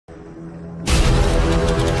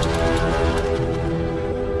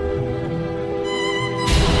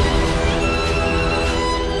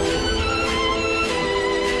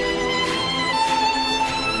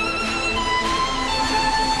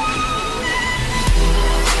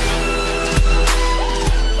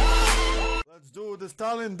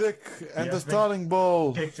Stalin dick and the Stalin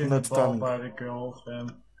ball. Kicked in Not the ball Stalin. by the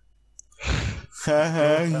girlfriend.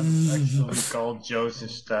 Actually called Joseph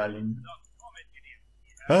Stalin.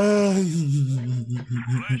 It's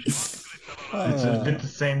a bit the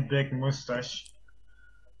same big mustache.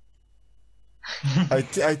 I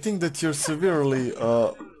think that you're severely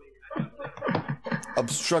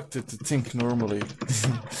obstructed to think normally.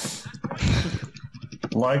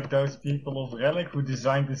 Like those people of Relic who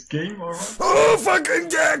designed this game, or what? Oh, fucking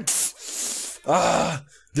Gex!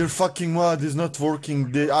 Their fucking mod is not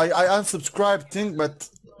working. I unsubscribed thing, but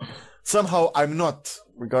somehow I'm not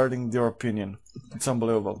regarding their opinion. It's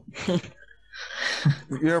unbelievable.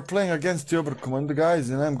 We are playing against the Oberkommando guys,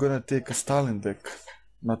 and I'm gonna take a Stalin deck.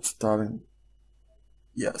 Not Stalin.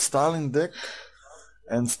 Yeah, Stalin deck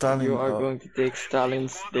and Stalin. You are going to take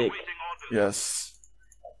Stalin's dick. Yes.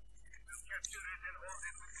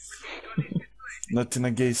 Not in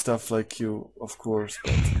a gay stuff like you, of course,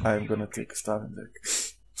 but I'm gonna take a Stalin deck.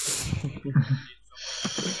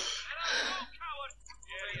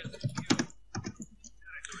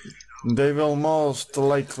 They will most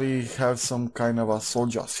likely have some kind of a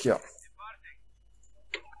soldiers here.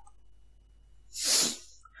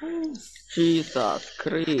 Jesus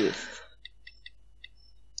Christ.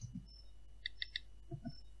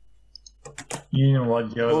 You know what,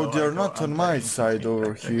 Yoda? Oh, they're not on my side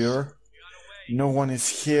over here. No one is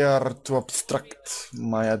here to obstruct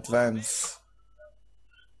my advance.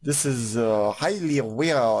 This is highly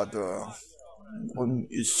weird. One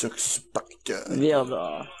is suspected. Weird.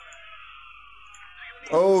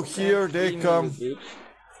 Oh, here they come.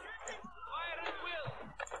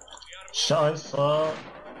 Scheiße.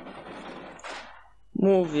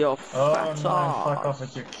 Move your Oh fat no, fuck ass. off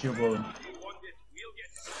with your cubone.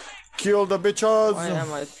 Kill the bitches! Why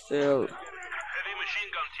am I still? Heavy machine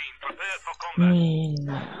gun team, prepare for combat.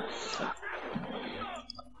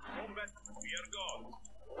 We are gone.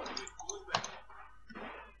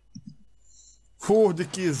 Oh, the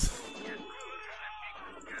keys.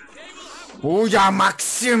 Oh yeah,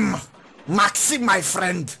 Maxim! Maxim, my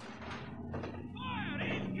friend!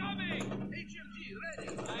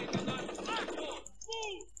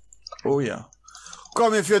 Oh yeah.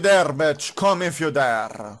 Come if you dare, bitch. Come if you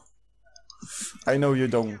dare. I know you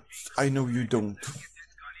don't. I know you don't.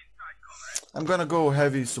 I'm gonna go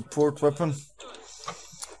heavy support weapon.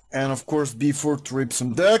 And of course B4 to rip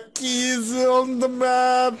some duckies on the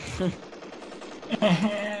map.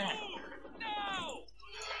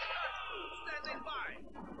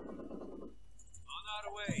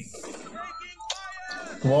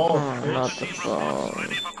 Whoa, Not the phone.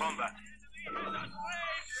 Ready for combat.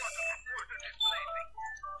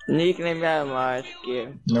 Nickname jij maar eens een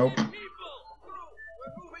keer. Nope.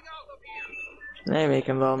 Nee, ik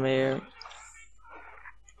hem wel meer.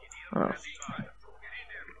 Oh.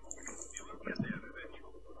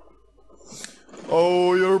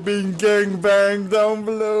 Oh, you're being gangbanged down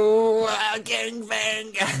below.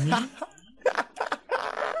 Gangbang.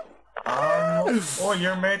 Oh,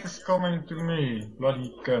 your mate is coming to me.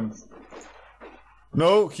 Bloody cunt.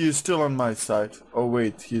 No, he is still on my side. Oh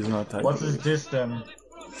wait, he's not. What is this then?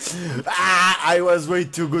 I was way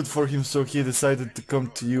too good for him, so he decided to come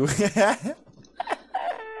to you.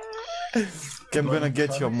 I'm gonna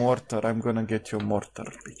get your mortar. I'm gonna get your mortar,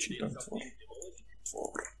 bitchy. Don't worry.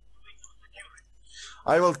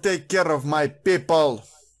 I will take care of my people.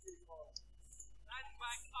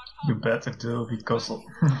 You better do, because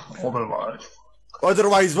otherwise...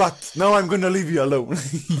 Otherwise what? Now I'm gonna leave you alone.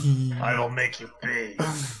 I will make you pay.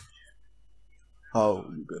 How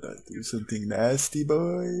you gonna do something nasty,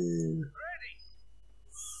 boy?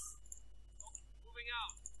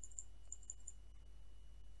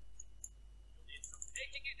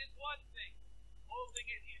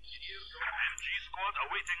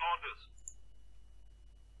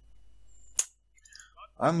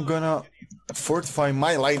 I'm gonna fortify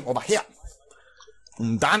my line over here.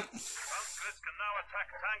 I'm done.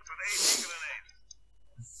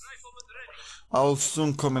 I'll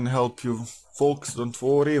soon come and help you, folks, don't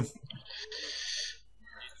worry.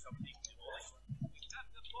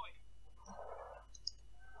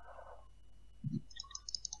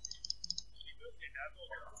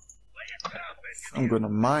 I'm gonna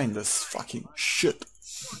mine this fucking shit.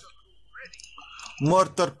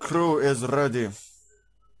 Mortar crew is ready.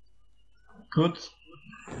 Good.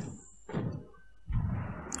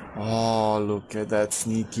 Oh, look at that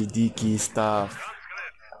sneaky deaky stuff.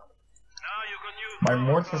 My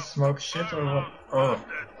mortar smoke shit or what? Oh,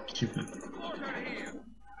 stupid.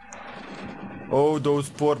 Oh, those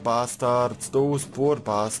poor bastards, those poor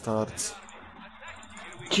bastards.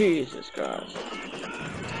 Jesus Christ.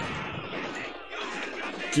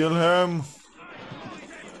 Kill him.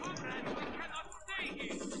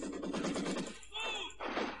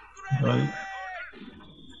 Right.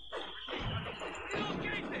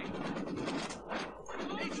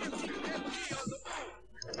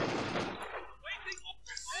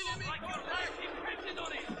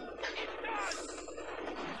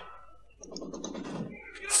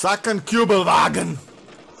 Second Kubelwagen.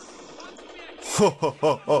 Ho ho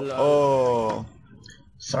ho ho ho.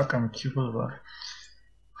 Suck on Cuba.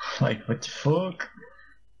 Like, what the fuck?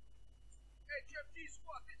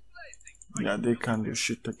 Yeah, they can't do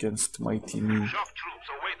shit against mighty me. Shock troops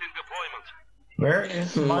awaiting deployment. Where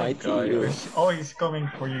is my Mighty guy? you. Oh, he's coming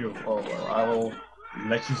for you. Oh, well, I will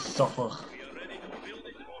let you suffer.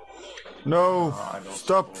 No, I don't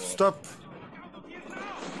stop, support. stop.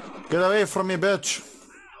 Get away from me, bitch.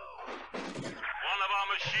 One of our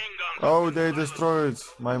machine guns. Oh, they destroyed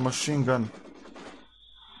my machine gun.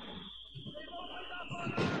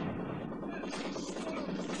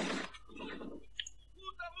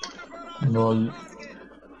 Lol.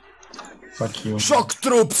 Fuck you. Shock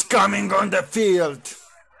troops coming on the field.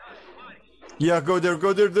 Yeah, go there,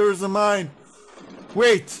 there's a mine.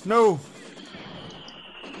 Wait, no.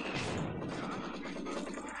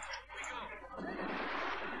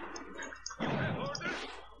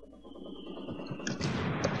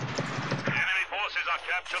 Enemy forces are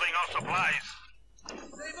capturing our supplies.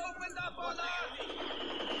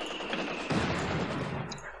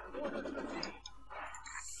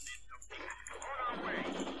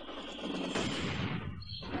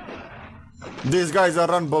 These guys are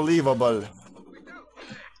unbelievable.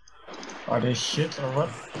 Are they shit or what?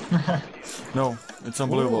 No, it's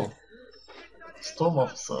unbelievable. Storm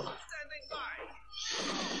officer.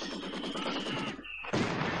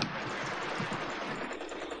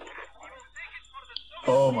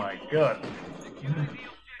 Oh my god.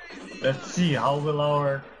 Let's see, how will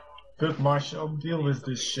our good marshal deal with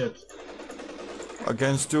this shit?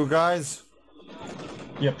 Against two guys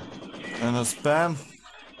Yep. and a spam.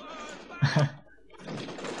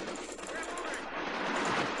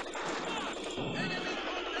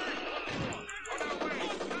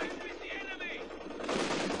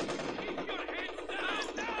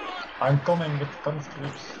 I'm coming with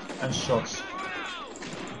conscripts and shots.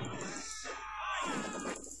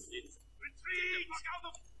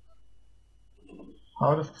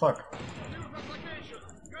 How the fuck?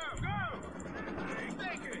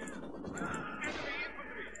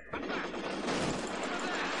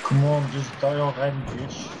 Come on, just die already,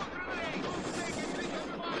 bitch.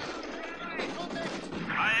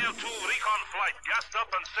 IL-2 recon flight gassed up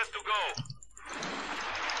and set to go.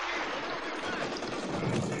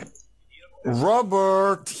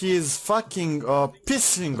 Robert, he's fucking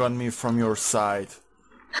pissing on me from your side.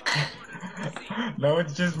 No,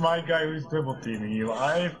 it's just my guy who's double teaming you.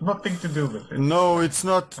 I have nothing to do with it. No, it's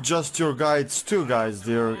not just your guy, it's two guys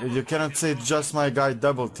there. You cannot say it's just my guy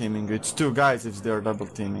double teaming. It's two guys if they're double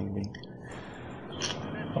teaming me.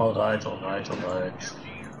 Alright, alright, alright.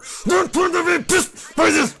 Don't want to be pissed by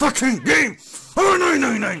this fucking game! Oh,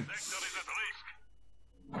 999! Sector is at risk.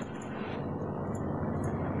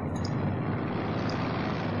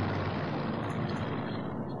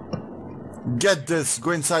 Get this,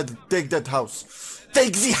 go inside and take that house.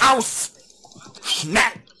 Take the house!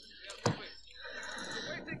 Snap!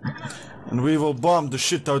 And we will bomb the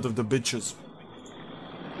shit out of the bitches.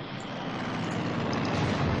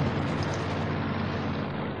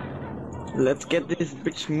 Let's get this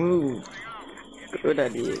bitch moved. Good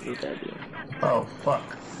idea, good idea. Oh, fuck.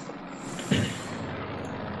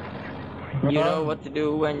 You know what to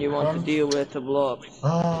do when you want to deal with the blobs.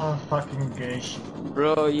 Ah, fucking gay.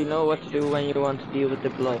 Bro, you know what to do when you want to deal with the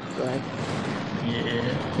blobs, right?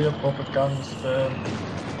 Yeah, veel propaganda.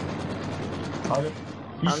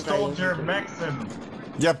 He stole your Maxim.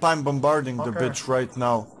 Yep, I'm bombarding the Okay. bitch right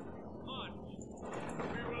now.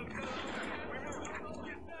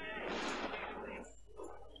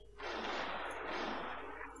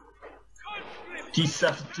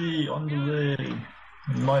 T-70 on the way.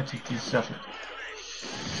 Mighty T-70.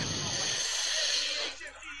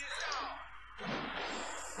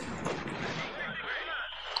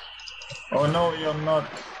 Oh no, you're not.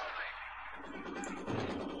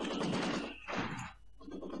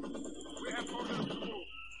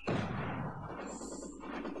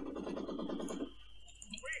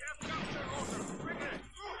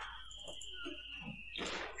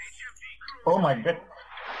 Oh my god.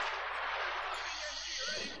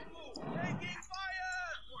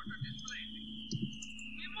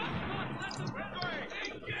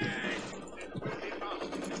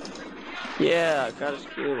 Yeah, got a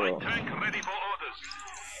skill. Tank ready for orders.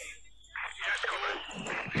 Yes,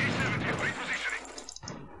 Commander.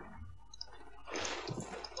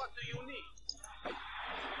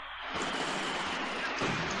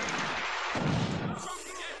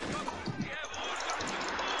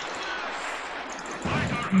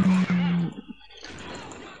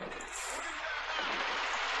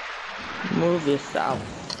 move this south.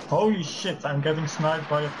 Holy shit, I'm getting sniped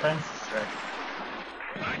by a fence track.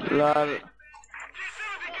 Lol.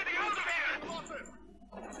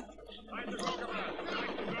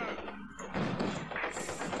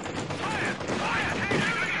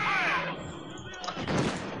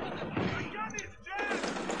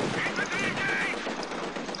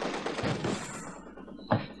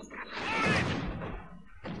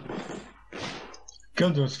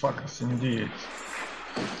 Kill those fuckers, indeed.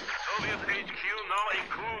 Soviet HQ now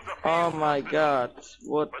includes a Oh my god,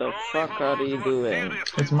 what the fuck are you doing?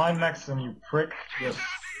 It's my Maxim, you prick. Just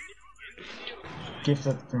give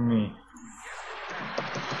that to me.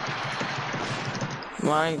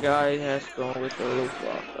 My guy has gone with the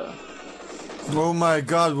Luftwaffe. Oh my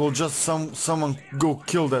god, will just someone go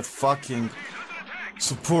kill that fucking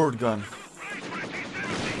support gun.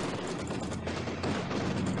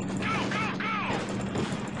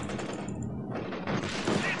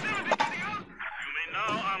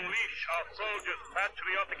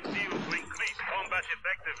 patriotic zeal to increase combat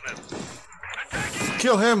effectiveness.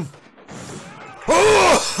 Kill him!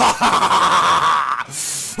 Oh!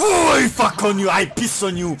 Oh, I fuck on you, I piss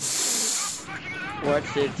on you!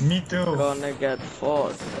 Watch it. Me too. Gonna get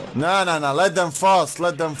fought. Nah, let them fast,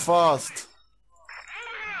 let them fast.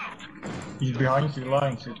 He's behind you,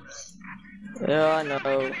 lying to us. Yeah, I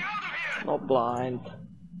know. Not blind.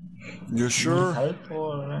 You sure? Help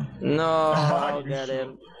or... No, I'll You get sure?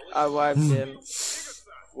 him. I wiped him.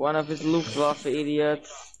 One of his Luftwaffe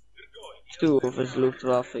idiots. Two of his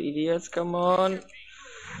Luftwaffe idiots, come on.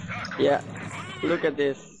 Yeah, look at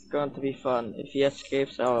this. It's going to be fun. If he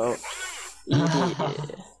escapes, I'll...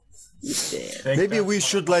 He's dead. Take Maybe that we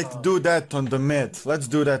should like do that on the mid. Let's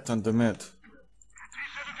do that on the mid.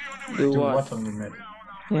 Do Do what? what on the mid?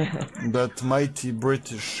 That mighty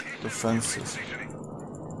British defenses.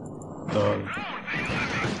 No.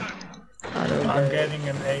 I don't I'm get it. getting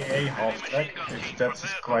an AA half track, if that's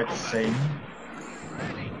quite the same.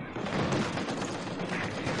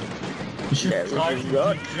 You should Yeah, we try should to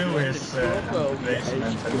run. dig through his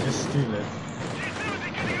basement and just steal it.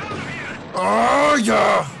 Oh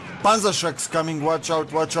yeah! Panzerschrecks coming, watch out,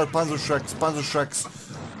 Panzerschrecks, Panzerschrecks.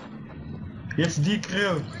 It's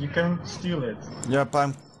decrew, you can steal it. Yep,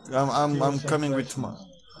 I'm Steal coming with some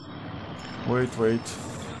my... Wait.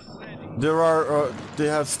 There are, they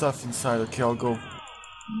have stuff inside, okay, I'll go.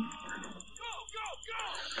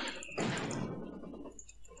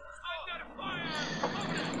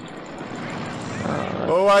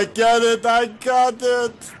 Oh, I got it! One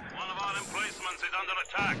of our emplacements is under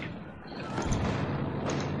attack.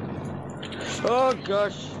 Oh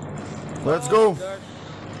gosh. Let's go! Gosh.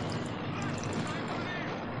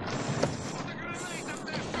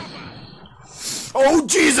 Oh,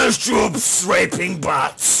 Jesus, troops raping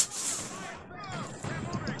butts!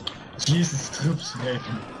 Jesus, troops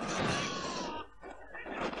raping.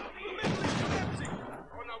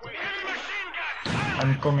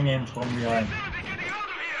 I'm coming in from behind.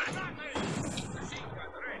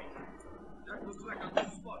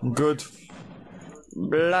 Good.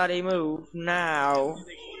 Bloody move now.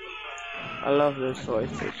 I love those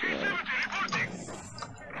voices, you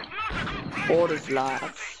know. Orders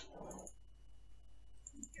lads.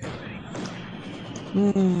 Our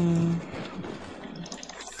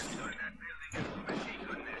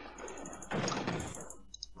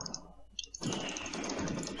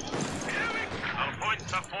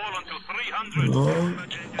points have fallen to 300. Oh,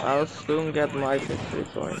 I'll soon get my victory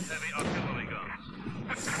point. Heavy artillery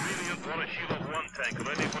guns. Civilians want a shield of 1 tank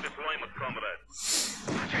ready for deployment, comrade.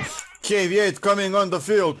 KV-8 coming on the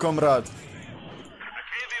field, comrade.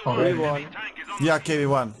 already. One. Tank is on Yeah,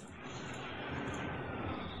 KV-1.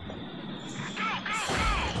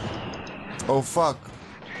 Oh fuck.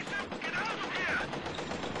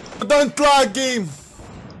 Don't lag him!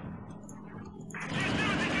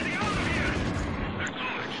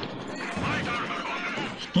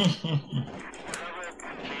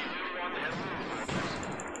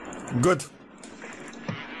 Good.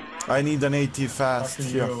 I need an AT fast Fuck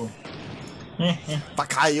here. you.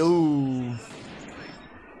 Fuck you!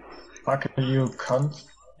 Fuck you, cunt.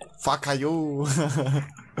 Fuck you!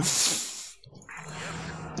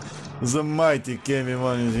 The mighty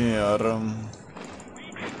KV-1 is here.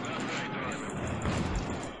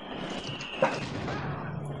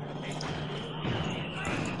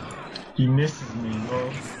 He misses me, bro.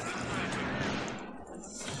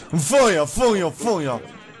 Fire!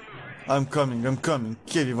 I'm coming.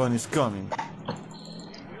 KV-1 is coming.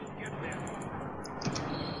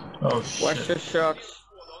 Oh Watch shit. your shots.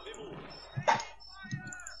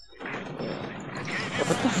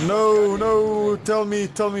 No, tell me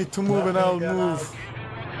to move and I'll move.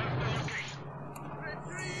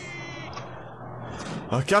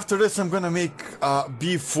 Okay, after this I'm gonna make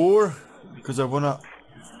B4 because I wanna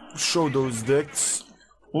show those decks.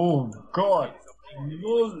 Oh god!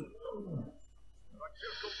 Lol.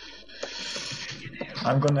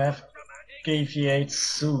 I'm gonna have KV8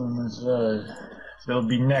 soon as well. It will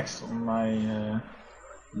be next on my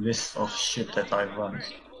list of shit that I want.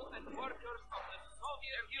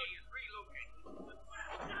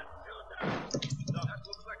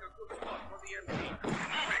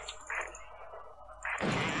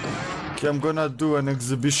 Okay, I'm gonna do an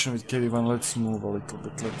exhibition with KV1. Let's move a little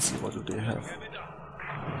bit. Let's see what do they have.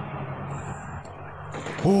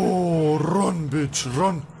 Oh, run, bitch,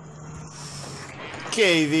 run!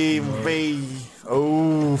 KV.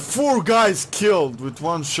 Oh, 4 guys killed with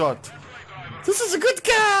 1 shot. This is a good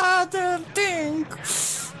goddamn thing.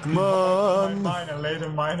 Come on. Miner, lay the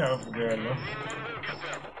miner over there, look.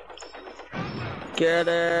 Get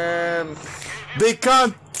him! They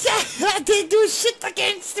can't. They do shit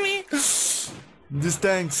against me. This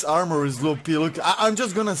tank's armor is low P. Look, I'm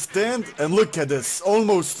just gonna stand and look at this.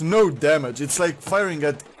 Almost no damage. It's like firing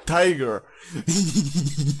at tiger.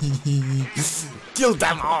 Kill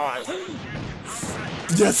them all.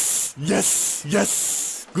 Yes, yes,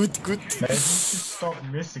 yes. Good, good. Maybe stop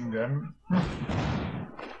missing them.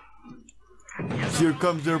 Here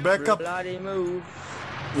comes their backup. Bloody move.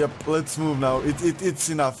 Yep, let's move now. It's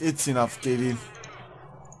enough. It's enough, KV.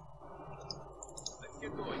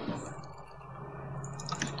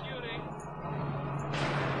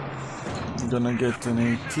 I'm gonna get an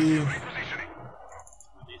AT.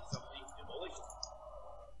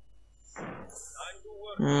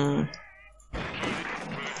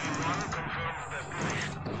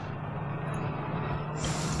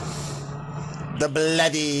 The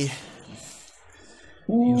bloody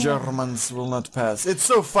Germans will not pass. It's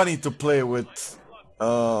so funny to play with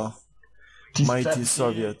mighty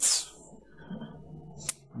Soviets.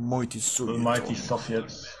 Mighty Soviets. Mighty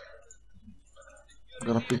Soviets. I'm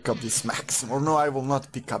gonna pick up this Maxim. Or no, I will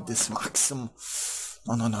not pick up this Maxim.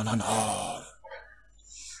 No, no, no, no, no.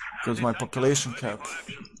 Because my population cap.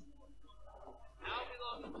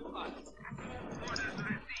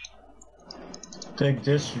 Take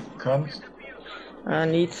this, you cunt. I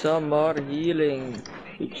need some more healing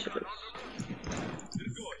features.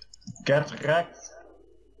 Get wrecked.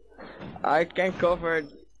 I can cover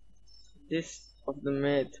this of the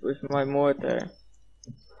mid with my mortar.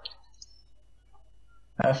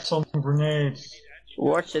 Have some grenades.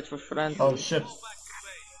 Watch it for friendly. Oh shit.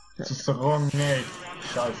 It's the wrong grenade.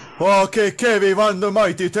 Scheiße. Okay, KV1, the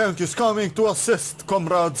mighty tank is coming to assist,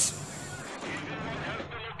 comrades.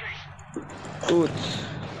 Good.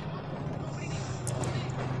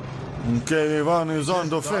 KV1 is on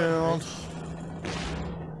the field.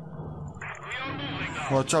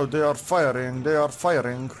 Watch out, they are firing, they are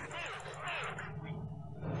firing.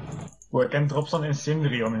 Oh, I can drop some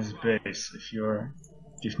incendiary on his base if you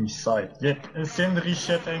give me sight. Yep, incendiary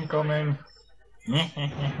shit incoming.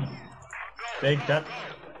 Take that.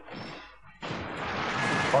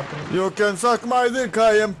 Fucker. You can suck my dick,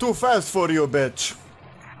 I am too fast for you, bitch.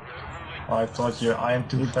 I thought I am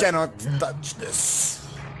too You fast. cannot touch this.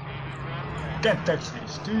 Can't touch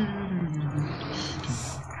this.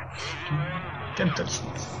 Can't touch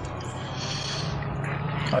this.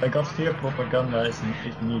 I got fear propaganda if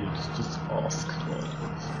needed, just ask.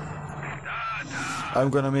 I'm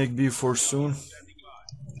gonna make B4 soon.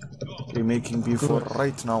 Okay, making B4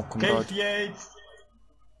 right now, comrade. KV8!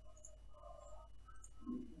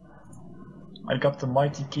 I got the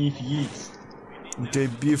mighty KV8. Okay,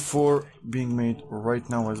 B4 being made right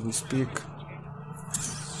now as we speak.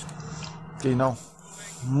 Okay, now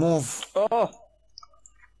move. Oh!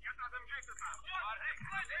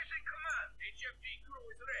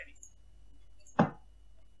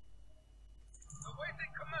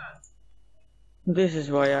 This is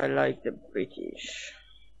why I like the British.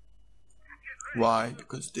 Why?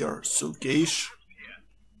 Because they are so geish.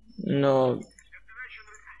 No.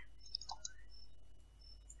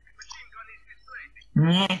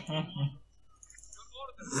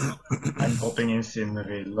 I'm hopping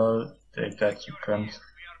incendiary, lol. Take that, you cunt.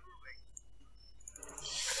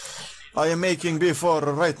 I am making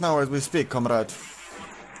B4 right now as we speak, comrade.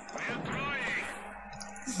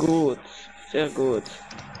 Good. Sehr good.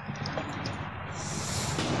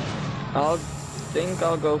 I'll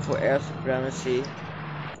go for air supremacy.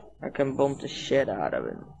 I can bomb the shit out of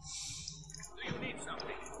it.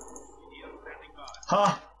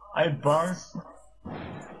 Ha! I bounced.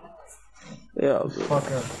 Yeah, good.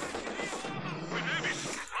 Fucker.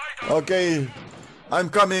 Okay, I'm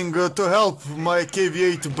coming to help my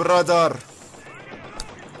KV8 brother.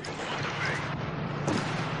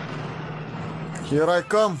 Here I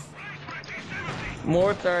come.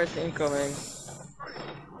 Mortars incoming.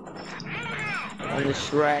 On the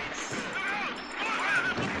Shreks.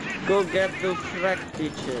 Go get those Shrek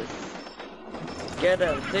bitches. Get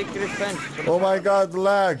them, take revenge. Oh my god,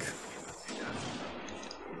 lag.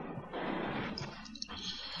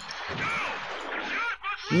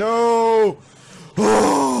 No!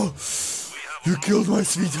 Oh! You killed my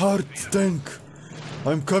sweetheart, tank.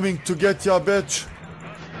 I'm coming to get ya, bitch.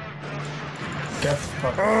 Get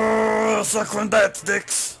fucked. Suck on that,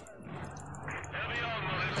 dicks.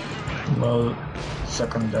 Well,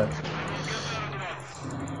 second that.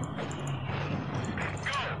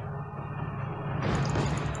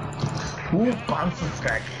 Ooh,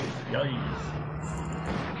 Panzerschreck. Yay.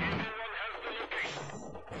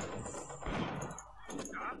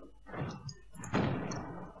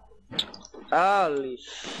 Holy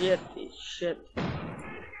shit, shit.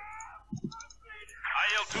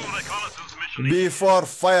 IL-2 reconnaissance mission. Before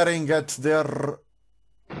firing at their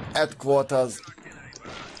headquarters.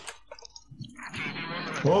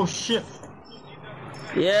 Whoa, shit.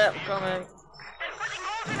 Yeah, coming.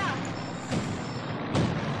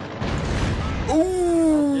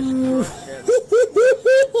 Ooh!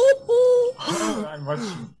 I'm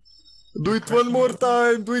watching. Do it one more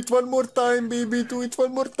time, do it one more time, baby, do it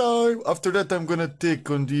one more time. After that, I'm gonna take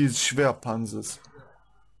on these Schwerpanzers.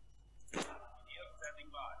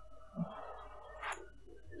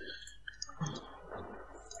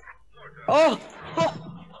 Oh!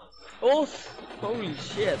 Oh! Holy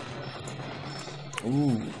shit.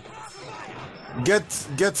 Ooh. Get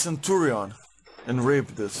Centurion and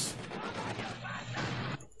rape this.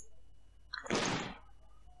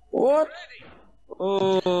 What?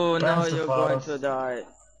 Oh, now Panzer you're going files. to die.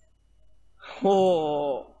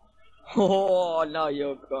 Oh! Oh, now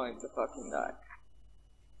you're going to fucking die.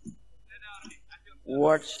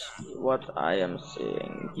 Watch what I am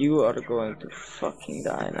saying. You are going to fucking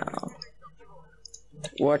die now.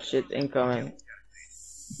 Watch it incoming.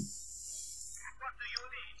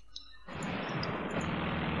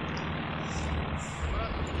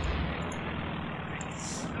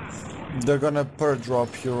 They're gonna per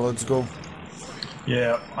drop here, let's go.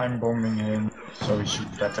 Yeah, I'm bombing him, so he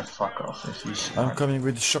should better fuck off if he's I'm smart. coming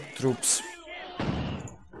with shock troops. IL-2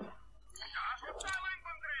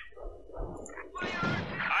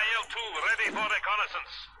 ready for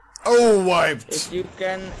reconnaissance. Oh, wiped!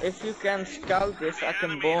 If you can scout this, I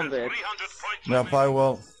can bomb it. 300 points. Yep, I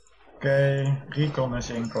will. Okay, recon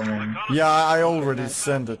is incoming. Yeah, I already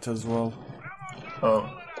sent it as well. Oh,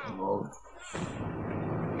 whoa.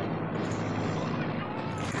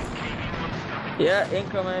 Yeah,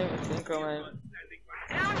 incoming, it's incoming.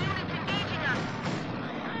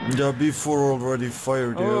 Yeah, B4 already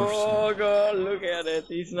fired yours. Oh god, look at it,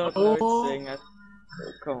 he's not noticing it.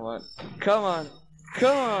 Oh, come on, come on,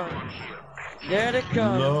 come on! There they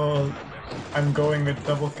come! Lol. I'm going with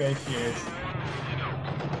double KVAs.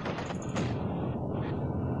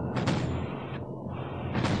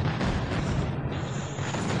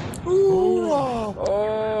 Ooh.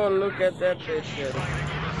 Oh, look at that bitch.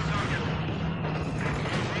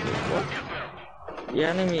 What? The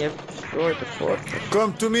enemy has destroyed the fortress.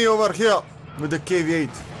 Come to me over here with the KV-8.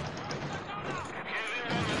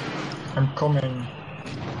 I'm coming.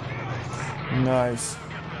 Nice.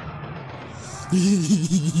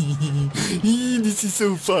 This is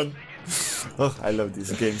so fun. Oh, I love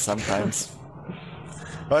this game sometimes.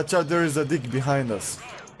 Watch out, there is a dick behind us.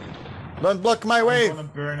 Don't block my I'm way! gonna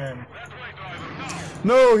burn him.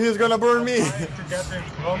 No, he's gonna burn me! Trying to get in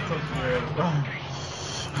front of you.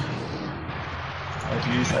 At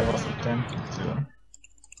least I was attempting to.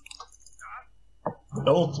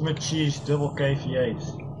 Ultimate cheese, double KV-8.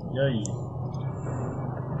 Yay.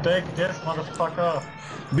 Take this, motherfucker!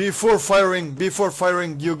 Before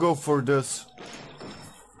firing, you go for this.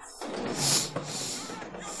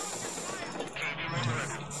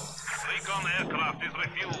 Recon aircraft is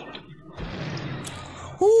refueled.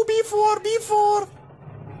 Ooh, before!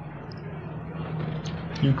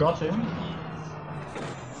 You got him?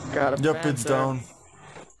 Got a Yep, it's panther. down.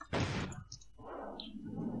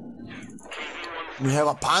 We have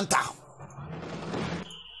a panther.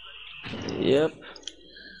 Yep.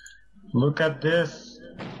 Look at this.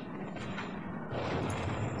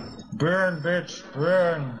 Burn, bitch,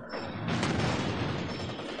 burn.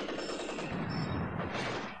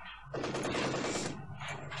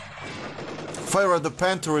 Fire at the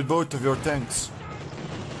panther with both of your tanks.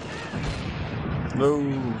 No.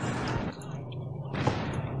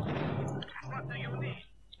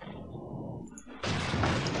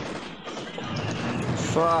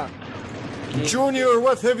 Fuck. Junior,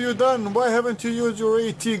 what have you done? Why haven't you used your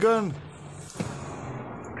AT gun?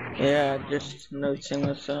 Yeah, just noticing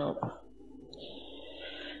myself.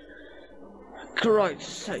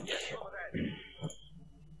 Christ's sake.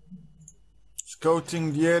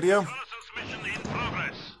 Scouting the area. Reconnaissance mission in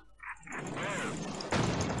progress.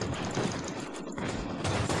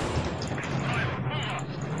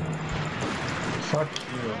 Fuck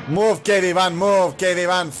you. Move, KV1, move,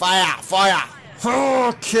 KV1, fire, fire!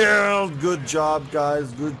 Oh, killed! Good job,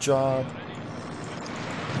 guys, good job.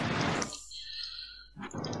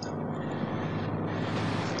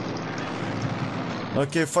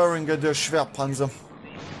 Okay, firing at their Schwerpanzer.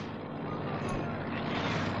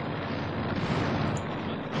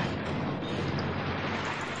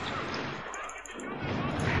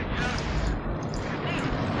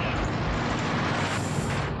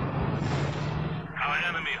 Our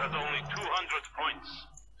enemy has only 200 points.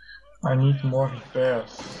 I need more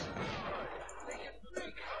repairs. Get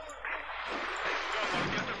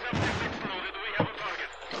the 76 loaded, we have a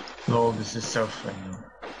target. Lol, this is so funny. We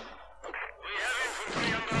have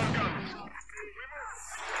infantry under our guns.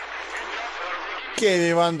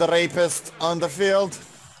 KV1, the rapist, on the field.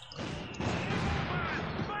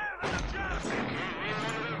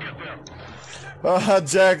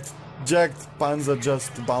 Jacked Panzer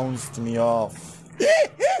just bounced me off.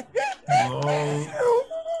 Lol.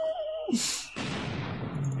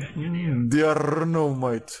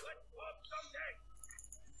 Dynamite.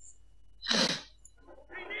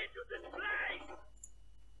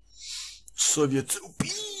 Soviets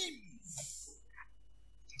beam.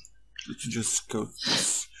 Let's just go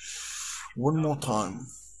this one more time.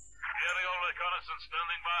 Aerial reconnaissance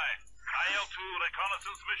standing by. IL-2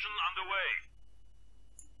 reconnaissance mission underway.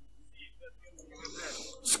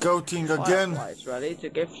 Scouting again. Fireflies ready to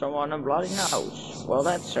give someone a bloody nose. Well,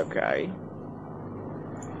 that's okay.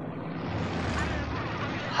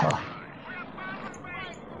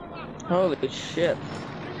 Holy shit.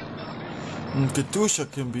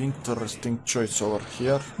 Katusha can be interesting choice over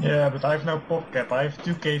here. Yeah, but I have no pocket. I have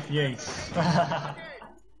 2 KV8s.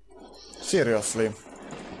 Seriously.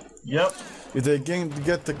 Yep. If they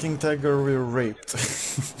get the King Tiger, we're raped.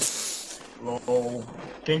 Lol.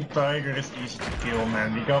 King Tiger is easy to kill,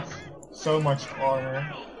 man. We got so much armor.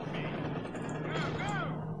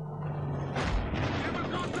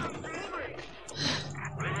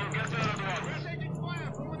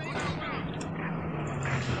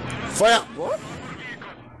 Fire! What?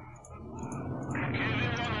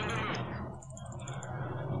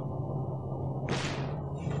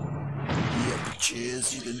 Yeah,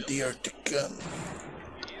 bitches, you didn't dare to come.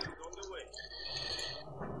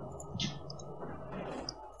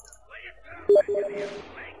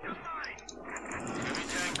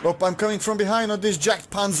 Oh, I'm coming from behind on this jacked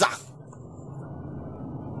Panzer.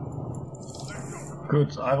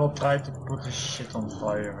 Good, I will try to put this shit on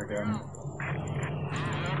fire again.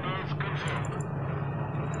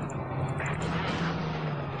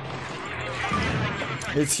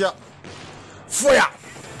 It's here. Fire!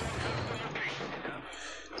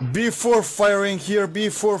 Before firing here,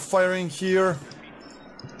 before firing here.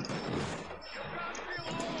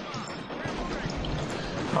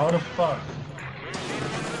 How the fuck?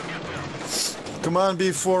 Come on,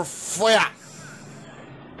 before fire!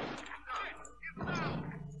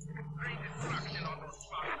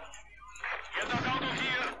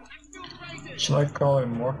 Should I call in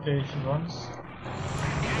more KV1s?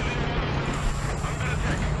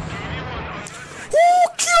 Oh,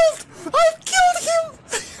 killed! I killed him!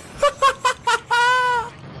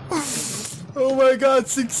 Oh my god,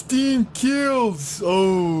 16 kills!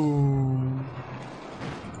 Oh.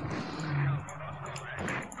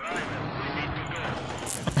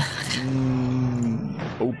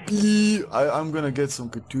 OP! I'm gonna get some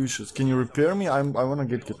Katyushas. Can you repair me? I wanna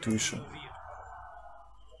get Katyusha.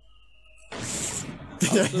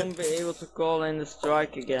 I'll soon be able to call in the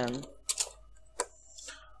strike again.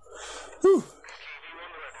 Whew.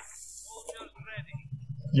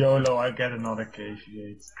 YOLO, I get another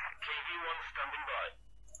KV8.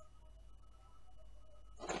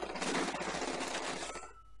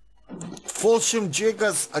 Fulsham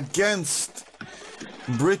Jigas against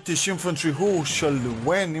British infantry. Who shall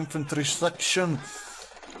win? Infantry section.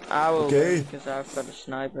 I will Okay. because I've got a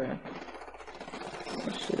sniper.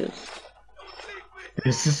 What's this?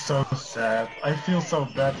 This is so sad. I feel so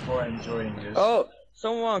bad for enjoying this. Oh,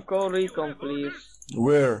 someone call recon, please.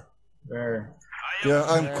 Where? Where? Yeah,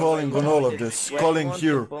 I'm calling on all of this. Calling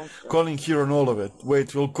here. Calling here on all of it.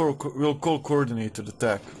 Wait, we'll call coordinated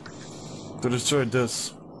attack to destroy this.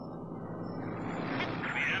 The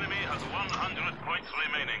enemy has 100 points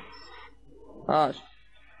remaining. Ah,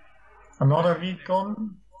 Another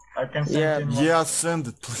recon? I can send Yeah. in one. Yeah, send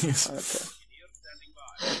it, please. okay.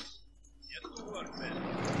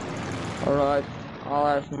 Alright, I'll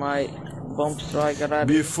have my bomb striker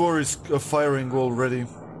ready. B4 is firing already.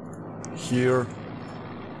 Here.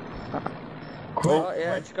 Oh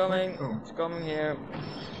yeah, it's coming. It's coming here.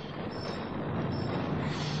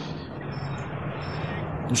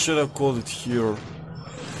 You should have called it here.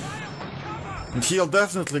 And he'll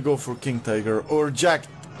definitely go for King Tiger or Jack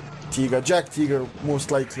Tiger. Jack Tiger,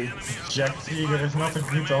 most likely. Jack Tiger is not a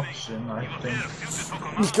good option, I think.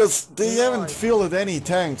 Because they haven't fielded any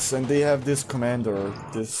tanks and they have this commander.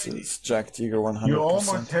 This is Jack Tiger 100%. You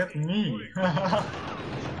almost hit me.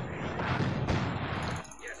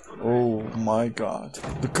 Oh my god.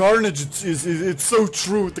 The carnage is it's so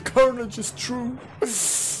true. The carnage is true.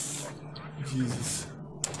 Jesus.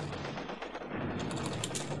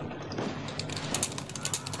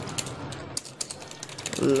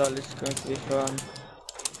 Lol, it's going to be fun.